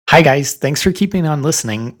Hi, guys. Thanks for keeping on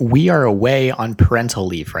listening. We are away on parental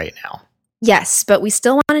leave right now. Yes, but we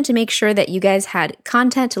still wanted to make sure that you guys had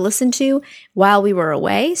content to listen to while we were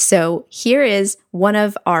away. So here is one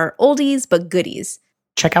of our oldies but goodies.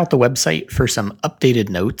 Check out the website for some updated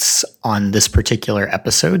notes on this particular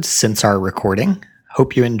episode since our recording.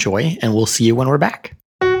 Hope you enjoy, and we'll see you when we're back.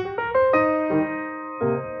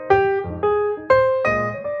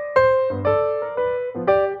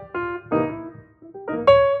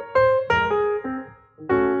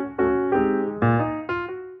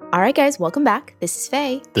 All right, guys, welcome back. This is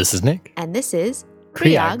Faye. This is Nick. And this is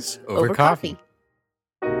Creogs over coffee.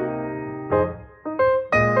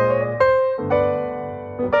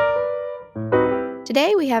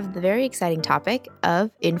 Today we have the very exciting topic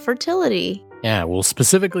of infertility. Yeah, we'll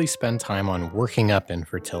specifically spend time on working up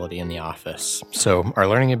infertility in the office. So our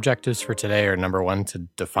learning objectives for today are number 1, to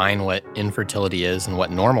define what infertility is and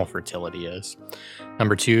what normal fertility is.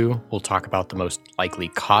 Number 2, we'll talk about the most likely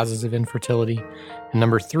causes of infertility. And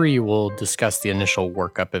number 3, we'll discuss the initial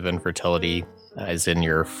workup of infertility, as in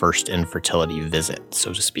your first infertility visit,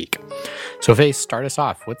 so to speak. So Faye, start us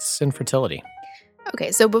off. What's infertility?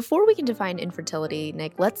 Okay, so before we can define infertility,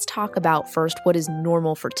 Nick, let's talk about first what is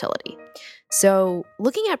normal fertility. So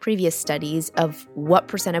looking at previous studies of what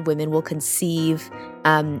 % of women will conceive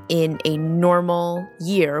in a normal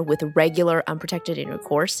year with regular unprotected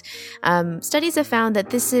intercourse, studies have found that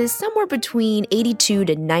this is somewhere between 82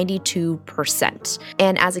 to 92%.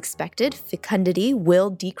 And as expected, fecundity will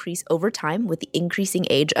decrease over time with the increasing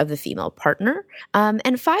age of the female partner.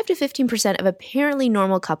 And 5 to 15% of apparently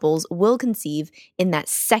normal couples will conceive in that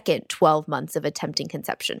second 12 months of attempting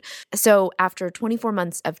conception. So after 24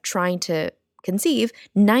 months of trying to conceive,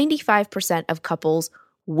 95% of couples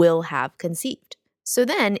will have conceived. So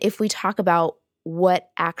then if we talk about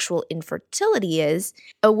what actual infertility is,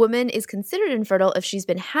 a woman is considered infertile if she's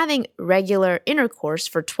been having regular intercourse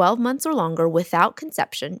for 12 months or longer without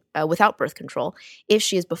conception, without birth control, if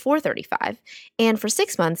she is before 35, and for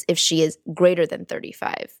 6 months if she is greater than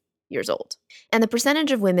 35 years old. And the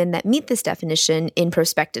percentage of women that meet this definition in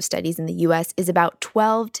prospective studies in the US is about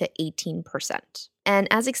 12 to 18%. And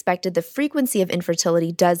as expected, the frequency of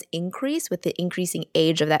infertility does increase with the increasing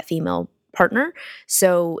age of that female partner.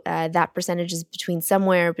 So that percentage is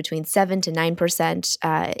somewhere between 7 to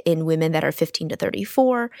 9% in women that are 15 to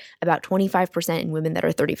 34, about 25% in women that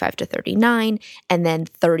are 35 to 39, and then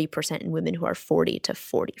 30% in women who are 40 to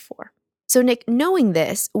 44. So Nick, knowing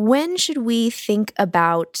this, when should we think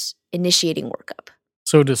about initiating workup?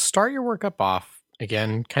 So to start your workup off,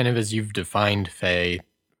 again, kind of as you've defined, Faye,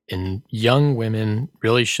 in young women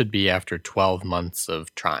really should be after 12 months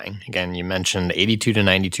of trying. Again, you mentioned 82 to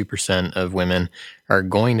 92% of women are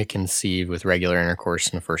going to conceive with regular intercourse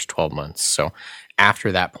in the first 12 months. So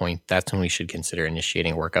after that point, that's when we should consider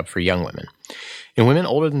initiating workup for young women. In women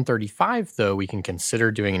older than 35, though, we can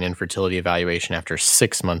consider doing an infertility evaluation after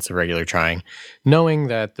 6 months of regular trying, knowing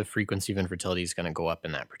that the frequency of infertility is going to go up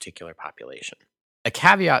in that particular population. A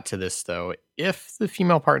caveat to this, though, if the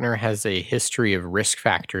female partner has a history of risk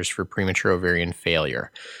factors for premature ovarian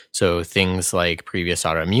failure, so things like previous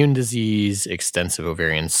autoimmune disease, extensive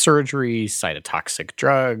ovarian surgery, cytotoxic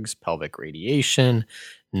drugs, pelvic radiation,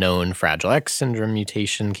 known Fragile X syndrome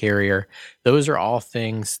mutation carrier, those are all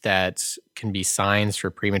things that can be signs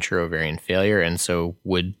for premature ovarian failure and so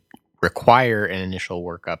would require an initial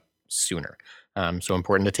workup sooner. So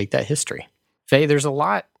important to take that history. Faye, there's a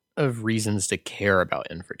lot of reasons to care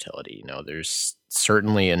about infertility. There's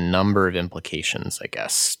certainly a number of implications, I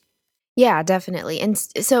guess. Yeah, definitely. And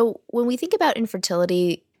so when we think about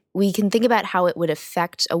infertility, we can think about how it would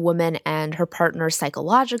affect a woman and her partner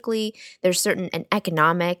psychologically. There's certain an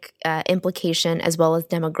economic implication as well as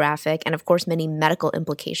demographic and, of course, many medical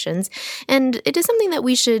implications. And it is something that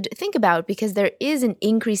we should think about because there is an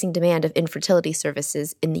increasing demand of infertility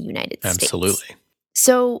services in the United States. Absolutely.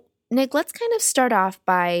 So Nick, let's kind of start off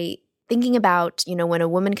by thinking about, when a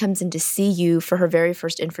woman comes in to see you for her very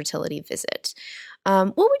first infertility visit.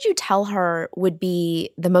 What would you tell her would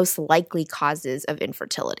be the most likely causes of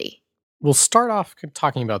infertility? We'll start off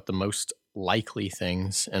talking about the most likely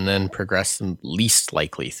things and then progress to least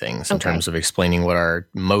likely things in terms of explaining what our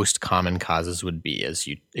most common causes would be as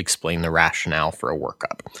you explain the rationale for a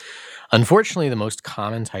workup. Unfortunately, the most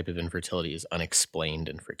common type of infertility is unexplained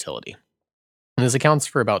infertility. And this accounts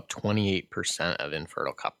for about 28% of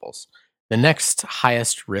infertile couples. The next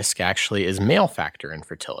highest risk actually is male factor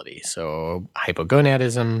infertility. So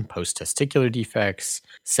hypogonadism, post-testicular defects,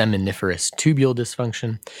 seminiferous tubule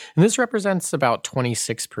dysfunction. And this represents about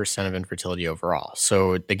 26% of infertility overall.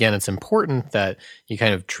 So again, it's important that you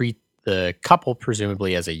kind of treat the couple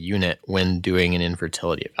presumably as a unit when doing an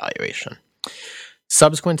infertility evaluation.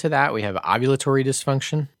 Subsequent to that, we have ovulatory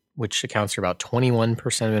dysfunction, which accounts for about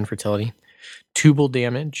 21% of infertility. Tubal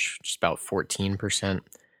damage, just about 14%.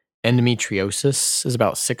 Endometriosis is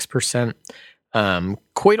about 6%.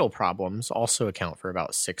 Coital problems also account for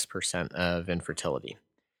about 6% of infertility.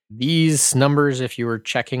 These numbers, if you were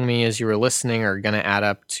checking me as you were listening, are going to add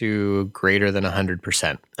up to greater than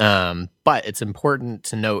 100%. But it's important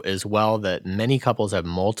to note as well that many couples have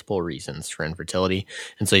multiple reasons for infertility.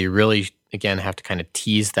 And so you really, again, have to kind of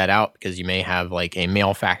tease that out because you may have like a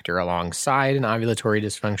male factor alongside an ovulatory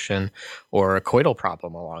dysfunction or a coital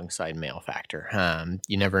problem alongside male factor.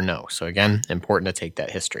 You never know. So again, important to take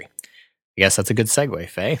that history. I guess that's a good segue,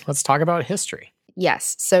 Faye. Let's talk about history.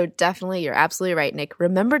 Yes. So definitely, you're absolutely right, Nick.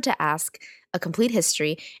 Remember to ask a complete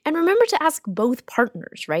history and remember to ask both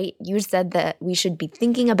partners, right? You said that we should be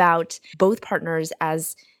thinking about both partners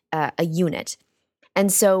as a unit.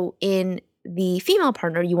 And so in the female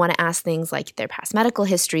partner, you want to ask things like their past medical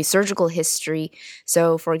history, surgical history.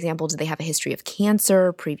 So, for example, do they have a history of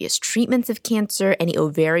cancer, previous treatments of cancer, any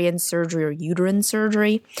ovarian surgery or uterine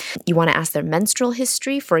surgery? You want to ask their menstrual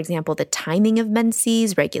history, for example, the timing of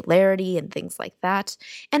menses, regularity, and things like that,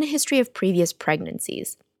 and a history of previous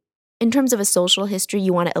pregnancies. In terms of a social history,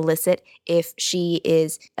 you want to elicit if she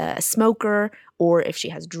is a smoker or if she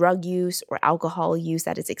has drug use or alcohol use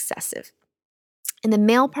that is excessive. In the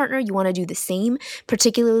male partner, you want to do the same,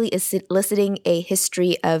 particularly eliciting a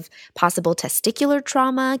history of possible testicular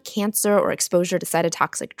trauma, cancer, or exposure to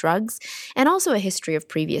cytotoxic drugs, and also a history of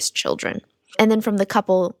previous children. And then from the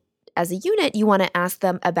couple as a unit, you want to ask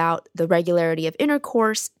them about the regularity of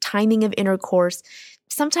intercourse, timing of intercourse.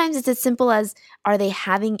 Sometimes it's as simple as, are they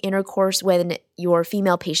having intercourse when your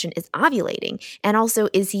female patient is ovulating? And also,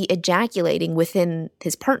 is he ejaculating within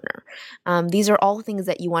his partner? These are all things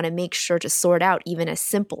that you want to make sure to sort out, even as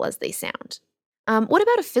simple as they sound. What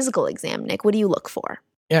about a physical exam, Nick? What do you look for?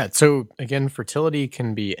 Yeah, so again, fertility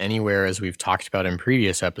can be anywhere, as we've talked about in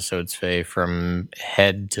previous episodes, Faye, from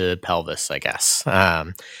head to pelvis, I guess.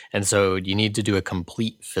 And so you need to do a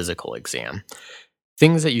complete physical exam.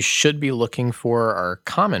 Things that you should be looking for are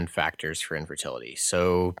common factors for infertility.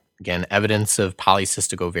 So again, evidence of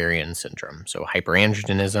polycystic ovarian syndrome. So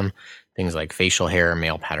hyperandrogenism, things like facial hair,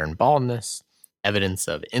 male pattern baldness, evidence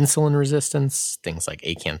of insulin resistance, things like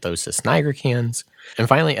acanthosis nigricans, and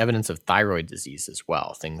finally, evidence of thyroid disease as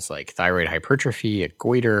well. Things like thyroid hypertrophy, a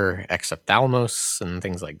goiter, exophthalmos, and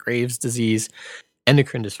things like Graves' disease.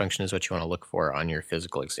 Endocrine dysfunction is what you want to look for on your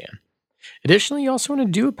physical exam. Additionally, you also want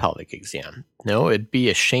to do a pelvic exam. No, it'd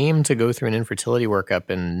be a shame to go through an infertility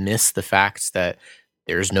workup and miss the fact that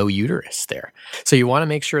there's no uterus there. So you want to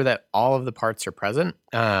make sure that all of the parts are present.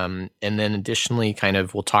 And then additionally,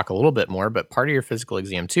 we'll talk a little bit more, but part of your physical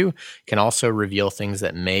exam too can also reveal things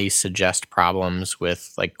that may suggest problems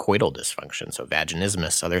with like coital dysfunction. So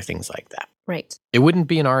vaginismus, other things like that. Right. It wouldn't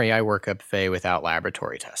be an REI workup, Faye, without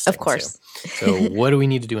laboratory testing. Of course. So what do we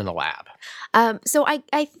need to do in the lab? So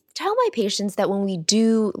I tell my patients that when we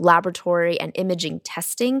do laboratory and imaging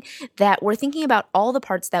testing, that we're thinking about all the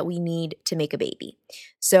parts that we need to make a baby.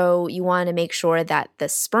 So you want to make sure that the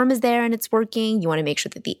sperm is there and it's working. You want to make sure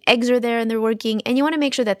that the eggs are there and they're working. And you want to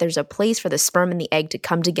make sure that there's a place for the sperm and the egg to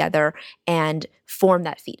come together and form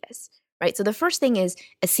that fetus. Right? So the first thing is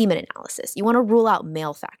a semen analysis. You want to rule out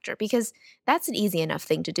male factor because that's an easy enough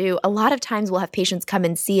thing to do. A lot of times we'll have patients come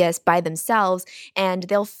and see us by themselves and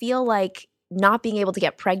they'll feel like not being able to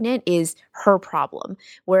get pregnant is her problem,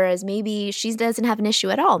 whereas maybe she doesn't have an issue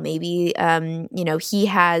at all. Maybe, he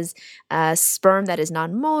has sperm that is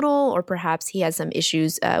non-motile, or perhaps he has some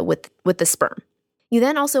issues with the sperm. You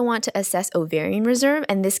then also want to assess ovarian reserve,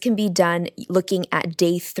 and this can be done looking at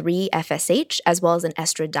day 3 FSH as well as an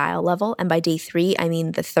estradiol level. And by day 3, I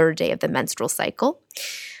mean the 3rd day of the menstrual cycle.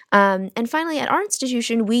 And finally, at our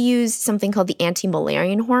institution, we use something called the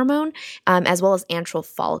anti-Müllerian hormone, as well as antral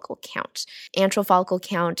follicle count. Antral follicle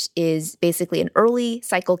count is basically an early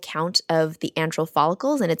cycle count of the antral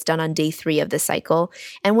follicles, and it's done on day 3 of the cycle.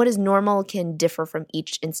 And what is normal can differ from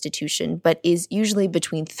each institution, but is usually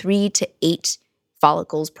between 3 to 8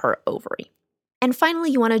 follicles per ovary. And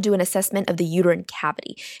finally, you want to do an assessment of the uterine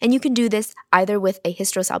cavity. And you can do this either with a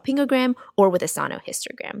hysterosalpingogram or with a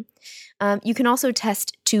sonohystogram. You can also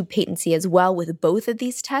test tube patency as well with both of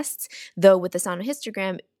these tests, though with the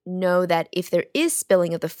sonohystogram, know that if there is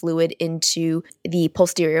spilling of the fluid into the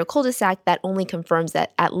posterior cul-de-sac, that only confirms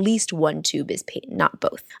that at least one tube is patent, not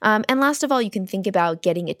both. And last of all, you can think about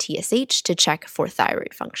getting a TSH to check for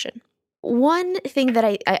thyroid function. One thing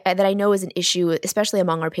that I know is an issue, especially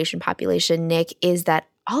among our patient population, Nick, is that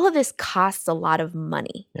all of this costs a lot of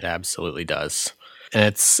money. It absolutely does. And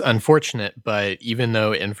it's unfortunate, but even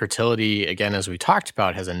though infertility, again, as we talked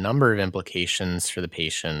about, has a number of implications for the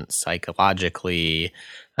patient psychologically,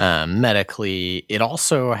 medically, it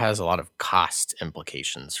also has a lot of cost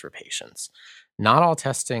implications for patients. Not all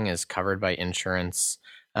testing is covered by insurance.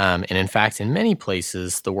 And in fact, in many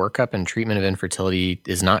places, the workup and treatment of infertility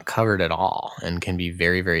is not covered at all and can be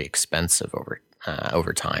very, very expensive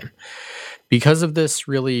over time. Because of this,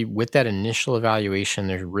 really, with that initial evaluation,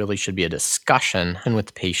 there really should be a discussion with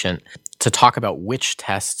the patient to talk about which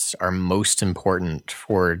tests are most important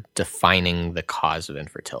for defining the cause of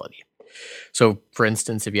infertility. So, for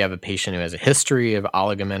instance, if you have a patient who has a history of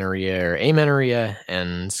oligomenorrhea or amenorrhea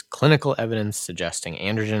and clinical evidence suggesting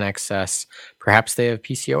androgen excess, perhaps they have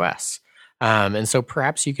PCOS. And so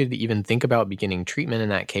perhaps you could even think about beginning treatment in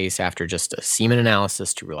that case after just a semen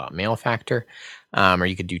analysis to rule out male factor. Or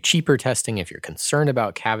you could do cheaper testing if you're concerned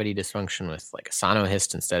about cavity dysfunction with like a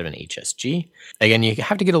sonohyst instead of an HSG. Again, you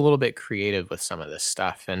have to get a little bit creative with some of this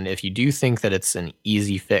stuff. And if you do think that it's an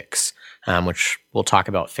easy fix, which we'll talk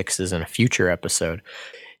about fixes in a future episode,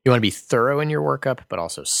 you want to be thorough in your workup, but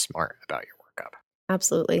also smart about your workup.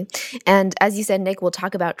 Absolutely. And as you said, Nick, we'll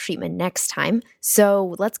talk about treatment next time.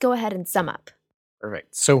 So let's go ahead and sum up.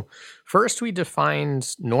 Perfect. So first we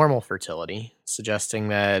defined normal fertility, suggesting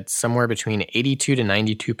that somewhere between 82 to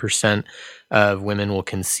 92% of women will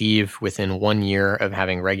conceive within 1 year of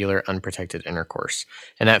having regular unprotected intercourse,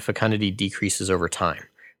 and that fecundity decreases over time.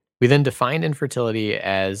 We then defined infertility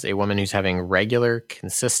as a woman who's having regular,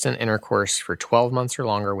 consistent intercourse for 12 months or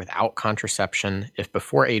longer without contraception if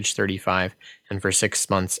before age 35 and for 6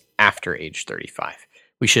 months after age 35.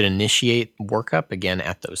 We should initiate workup again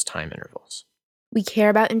at those time intervals. We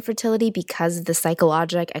care about infertility because of the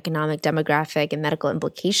psychologic, economic, demographic, and medical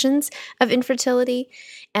implications of infertility.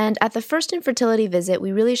 And at the first infertility visit,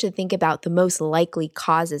 we really should think about the most likely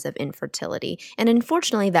causes of infertility. And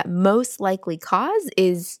unfortunately, that most likely cause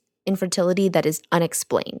is infertility that is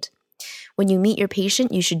unexplained. When you meet your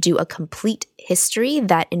patient, you should do a complete history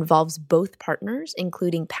that involves both partners,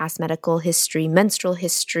 including past medical history, menstrual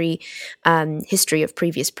history, history of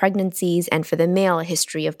previous pregnancies, and for the male, a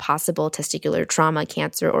history of possible testicular trauma,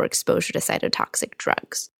 cancer, or exposure to cytotoxic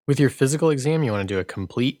drugs. With your physical exam, you want to do a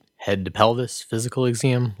complete head to pelvis physical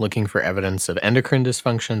exam, looking for evidence of endocrine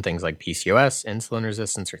dysfunction, things like PCOS, insulin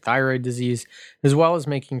resistance, or thyroid disease, as well as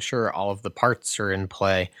making sure all of the parts are in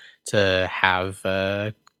play to have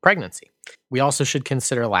pregnancy. We also should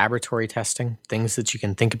consider laboratory testing. Things that you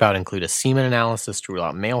can think about include a semen analysis to rule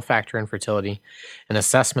out male factor infertility, an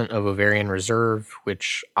assessment of ovarian reserve,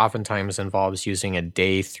 which oftentimes involves using a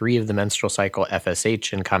day 3 of the menstrual cycle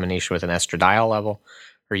FSH in combination with an estradiol level,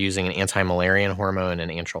 or using an anti-Müllerian hormone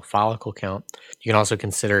and antral follicle count. You can also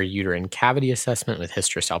consider uterine cavity assessment with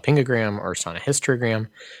hysterosalpingogram or sonohysterogram,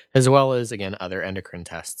 as well as, again, other endocrine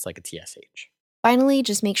tests like a TSH. Finally,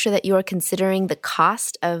 just make sure that you are considering the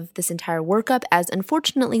cost of this entire workup, as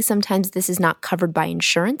unfortunately, sometimes this is not covered by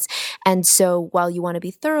insurance. And so while you want to be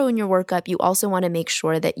thorough in your workup, you also want to make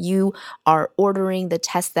sure that you are ordering the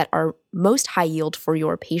tests that are most high yield for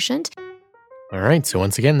your patient. All right, so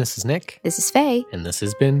once again, this is Nick. This is Faye. And this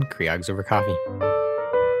has been Creogs Over Coffee.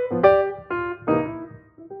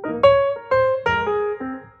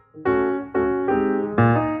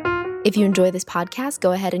 If you enjoy this podcast,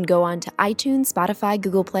 go ahead and go on to iTunes, Spotify,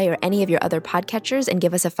 Google Play, or any of your other podcatchers and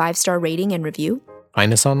give us a 5-star rating and review.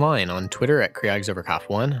 Find us online on Twitter at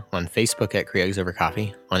CreogsOverCoff1, on Facebook at Creogs Over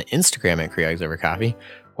Coffee, on Instagram at Creogs Over Coffee,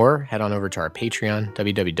 or head on over to our Patreon,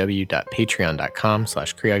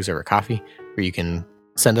 www.patreon.com/CreogsOverCoffee, where you can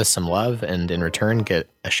send us some love and in return get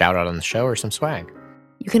a shout out on the show or some swag.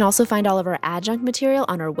 You can also find all of our adjunct material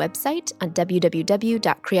on our website on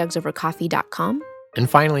www.creogsovercoffee.com. And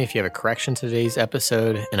finally, if you have a correction to today's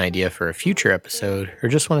episode, an idea for a future episode, or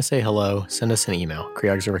just want to say hello, send us an email,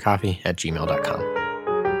 creogsovercoffee@gmail.com.